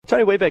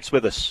Tony Webeck's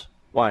with us.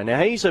 Wayne.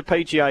 Now, he's a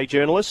PGA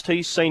journalist.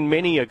 He's seen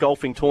many a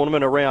golfing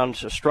tournament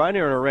around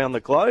Australia and around the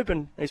globe,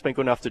 and he's been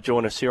good enough to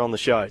join us here on the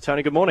show.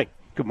 Tony, good morning.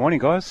 Good morning,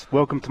 guys.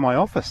 Welcome to my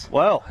office.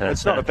 Well,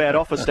 it's not a bad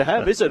office to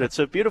have, is it? It's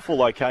a beautiful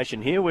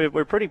location here.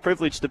 We're pretty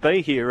privileged to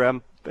be here.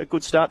 A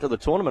good start to the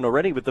tournament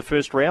already with the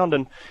first round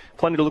and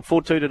plenty to look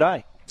forward to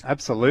today.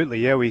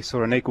 Absolutely, yeah. We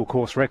saw an equal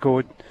course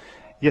record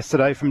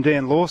yesterday from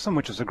Dan Lawson,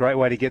 which was a great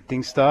way to get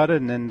things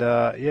started. And,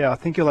 I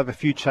think you'll have a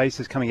few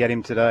chasers coming at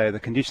him today. The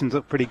conditions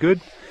look pretty good.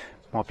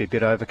 Might be a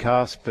bit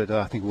overcast, but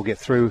I think we'll get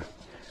through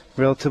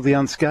relatively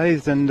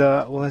unscathed, and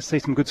we'll see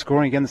some good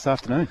scoring again this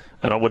afternoon.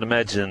 And I would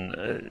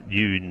imagine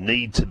you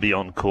need to be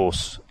on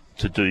course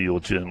to do your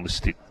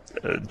journalistic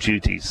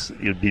duties.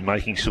 You'd be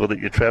making sure that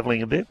you're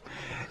travelling a bit?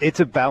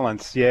 It's a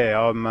balance, yeah.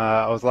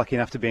 I was lucky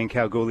enough to be in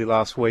Kalgoorlie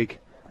last week,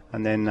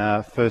 and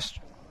then first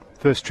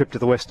trip to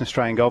the Western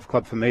Australian Golf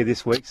Club for me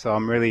this week, so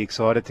I'm really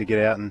excited to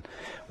get out and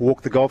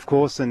walk the golf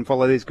course and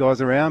follow these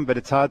guys around. But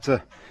it's hard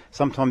to,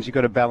 sometimes you've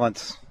got to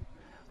balance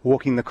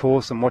walking the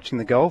course and watching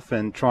the golf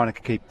and trying to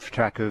keep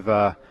track of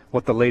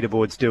what the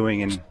leaderboard's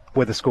doing and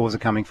where the scores are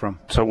coming from.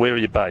 So where are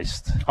you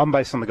based? I'm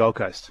based on the Gold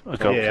Coast. Gold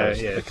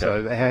Coast. Yeah. Okay.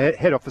 So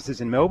head office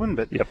is in Melbourne,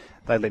 but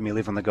they let me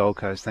live on the Gold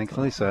Coast,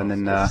 thankfully. So and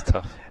then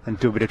and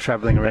do a bit of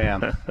travelling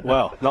around.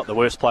 Well, not the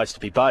worst place to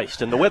be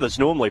based, and the weather's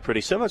normally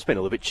pretty similar. It's been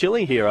a little bit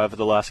chilly here over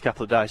the last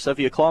couple of days. So have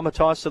you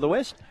acclimatised to the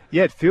west?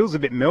 Yeah, it feels a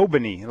bit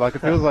Melbourne-y. Like it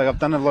feels like I've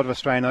done a lot of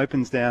Australian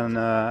Opens down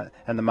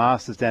and the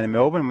Masters down in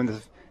Melbourne. When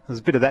there's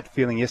a bit of that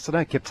feeling yesterday.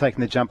 I kept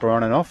taking the jumper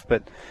on and off,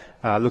 but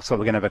looks like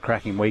we're going to have a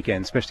cracking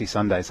weekend, especially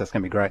Sunday, so that's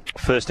going to be great.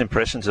 First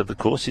impressions of the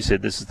course, you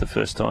said this is the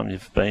first time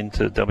you've been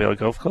to WA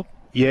Golf Club?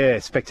 Yeah,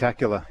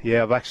 spectacular.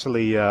 Yeah, I've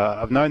actually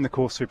I've known the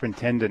course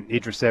superintendent,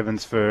 Idris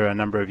Evans, for a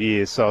number of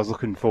years, so I was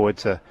looking forward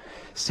to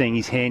seeing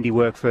his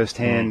handiwork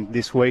firsthand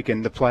this week,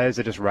 and the players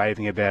are just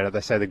raving about it.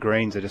 They say the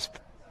greens are just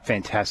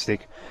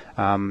fantastic.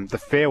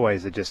 The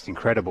fairways are just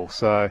incredible.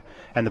 So,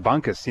 and the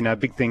bunkers, a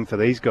big thing for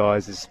these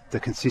guys is the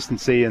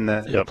consistency and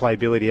the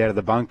playability out of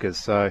the bunkers.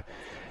 So,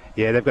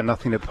 yeah, they've got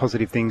nothing but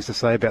positive things to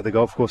say about the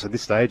golf course at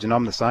this stage, and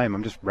I'm the same.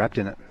 I'm just wrapped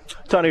in it.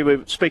 Tony,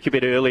 we speak a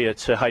bit earlier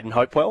to Hayden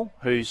Hopewell,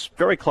 who's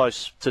very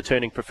close to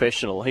turning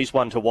professional. He's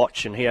one to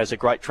watch, and he has a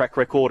great track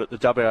record at the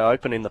WA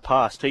Open in the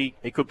past. He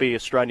could be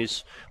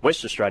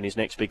West Australia's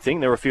next big thing.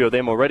 There are a few of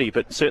them already,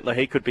 but certainly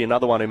he could be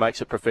another one who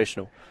makes it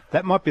professional.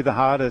 That might be the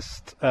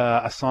hardest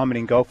assignment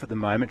in golf at the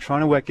moment, trying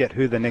to work out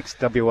who the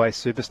next WA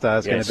superstar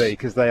is going to be,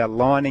 because they are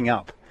lining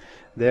up.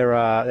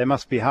 There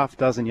must be half a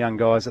dozen young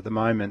guys at the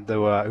moment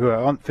who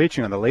are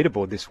featuring on the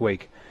leaderboard this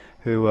week,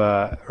 who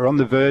are on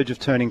the verge of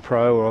turning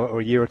pro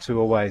or a year or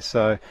two away.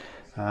 So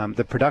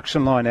the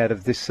production line out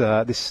of this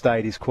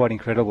state is quite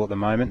incredible at the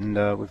moment,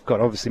 and we've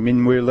got obviously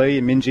Minwoo Lee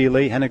and Minjee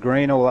Lee, Hannah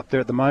Green all up there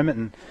at the moment,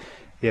 and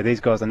yeah,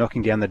 these guys are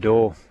knocking down the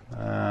door.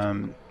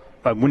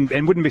 I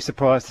wouldn't be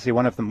surprised to see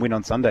one of them win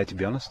on Sunday, to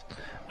be honest.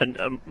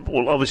 And,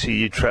 well, obviously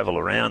you travel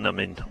around. I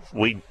mean,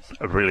 we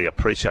really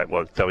appreciate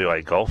what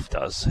WA Golf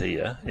does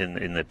here,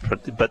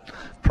 but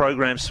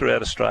programs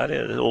throughout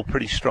Australia are all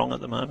pretty strong at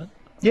the moment?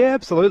 Yeah,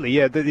 absolutely.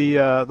 Yeah,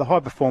 the high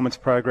performance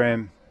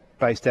program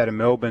based out of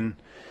Melbourne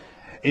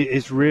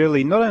is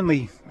really not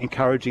only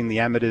encouraging the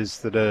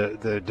amateurs that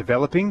are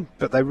developing,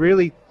 but they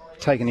really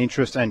take an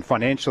interest and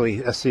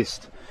financially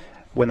assist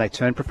when they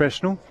turn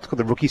professional. It's called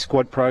the Rookie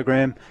Squad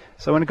program.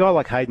 So when a guy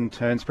like Hayden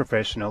turns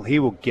professional, he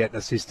will get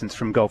assistance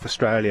from Golf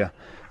Australia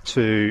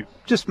to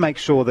just make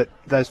sure that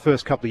those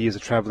first couple of years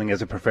of travelling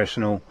as a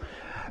professional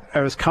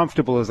are as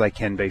comfortable as they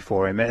can be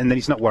for him, and that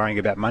he's not worrying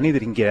about money,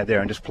 that he can get out there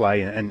and just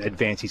play and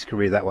advance his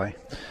career that way.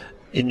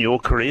 In your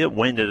career,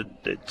 when did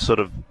it sort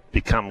of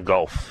become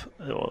golf?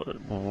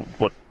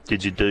 What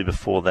did you do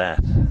before that?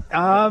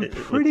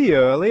 Pretty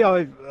early.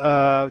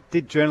 I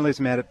did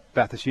journalism out at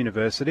Bathurst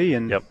University,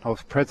 and I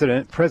was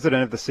president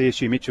of the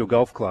CSU Mitchell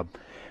Golf Club,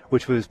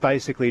 which was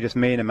basically just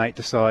me and a mate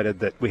decided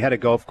that we had a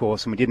golf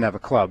course and we didn't have a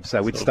club,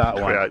 so we'd start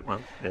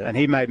one. Yeah. And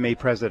he made me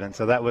president,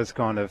 so that was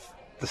kind of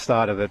the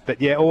start of it. But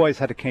yeah, always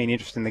had a keen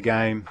interest in the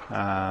game.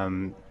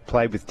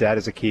 Played with Dad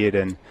as a kid,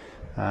 and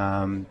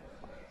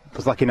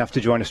was lucky enough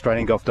to join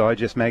Australian Golf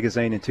Digest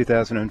magazine in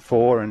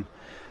 2004, and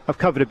I've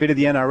covered a bit of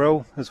the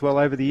NRL as well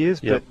over the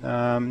years, but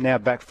now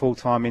back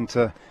full-time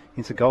into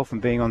golf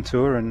and being on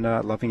tour and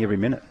loving every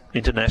minute.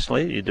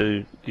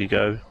 Internationally, you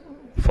go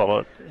follow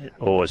it,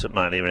 or is it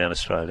mainly around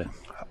Australia?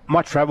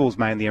 My travel's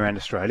mainly around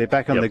Australia.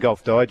 Back on the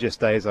Golf Digest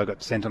days, I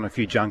got sent on a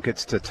few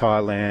junkets to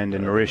Thailand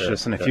and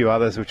Mauritius and a few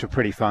others, which were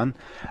pretty fun.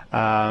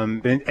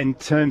 In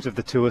terms of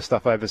the tour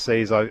stuff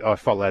overseas, I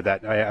follow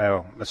that,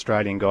 our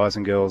Australian guys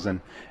and girls,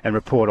 and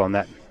report on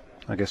that,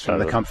 I guess, from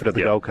the comfort of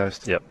the Gold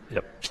Coast.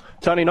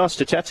 Tony, nice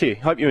to chat to you.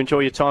 Hope you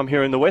enjoy your time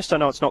here in the West. I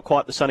know it's not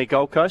quite the sunny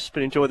Gold Coast,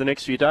 but enjoy the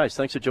next few days.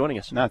 Thanks for joining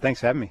us. No, thanks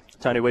for having me.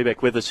 Tony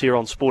Webeck with us here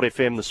on Sport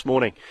FM this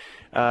morning.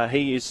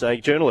 He is a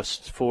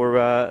journalist for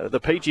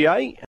the PGA.